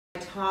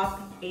top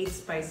 8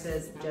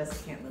 spices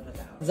just can't live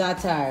without.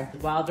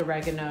 Za'atar. Wild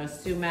oregano,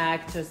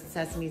 sumac, toasted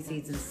sesame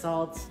seeds and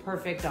salt.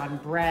 Perfect on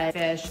bread,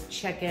 fish,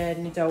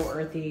 chicken. So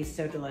earthy,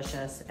 so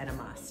delicious, and a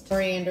must.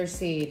 Coriander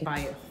seed. Buy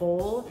it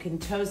whole. You can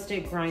toast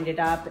it, grind it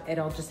up.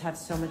 It'll just have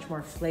so much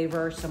more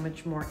flavor, so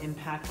much more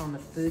impact on the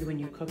food when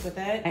you cook with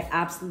it. I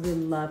absolutely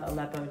love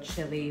Aleppo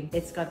chili.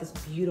 It's got this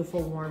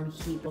beautiful warm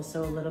heat,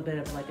 also a little bit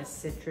of like a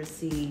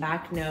citrusy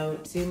back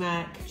note.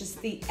 Sumac,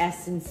 just the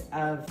essence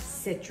of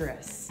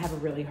citrus. I have a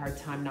really hard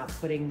time not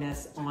putting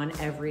this on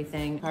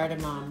everything.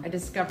 Cardamom. I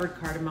discovered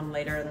cardamom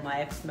later in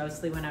life,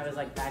 mostly when I was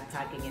like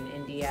backpacking in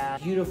India.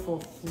 Beautiful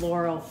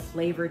floral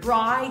flavor.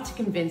 Try to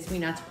convince me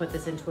not to put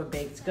this into a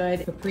baked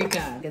good.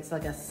 Paprika. It's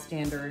like a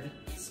standard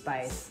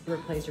spice.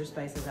 Replace your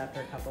spices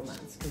after a couple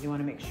months because you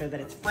want to make sure that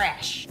it's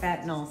fresh.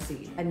 Fentanyl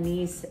seed.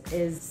 Anise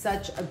is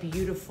such a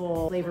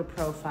beautiful flavor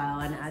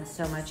profile and adds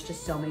so much to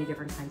so many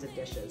different kinds of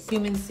dishes.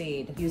 Cumin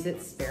seed. Use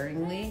it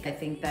sparingly. I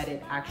think that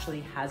it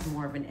actually has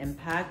more of an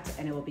impact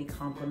and it will be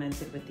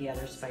complemented with the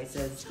other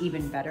spices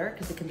even better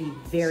because it can be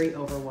very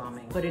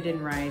overwhelming. Put it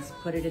in rice,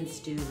 put it in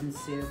stews and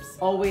soups.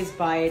 Always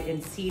buy it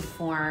in seed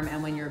form,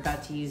 and when you're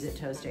about to use it,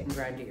 toast it and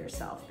grind it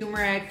yourself.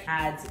 Turmeric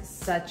adds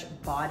such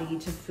body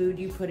to food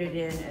you put it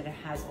in. It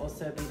has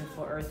also a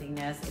beautiful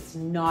earthiness. It's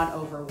not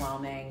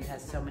overwhelming. It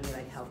has so many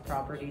like health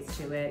properties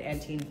to it,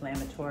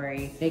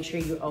 anti-inflammatory. Make sure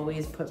you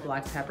always put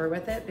black pepper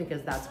with it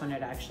because that's when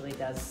it actually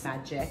does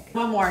magic.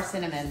 One more,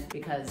 cinnamon,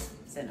 because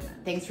cinnamon.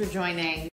 Thanks for joining.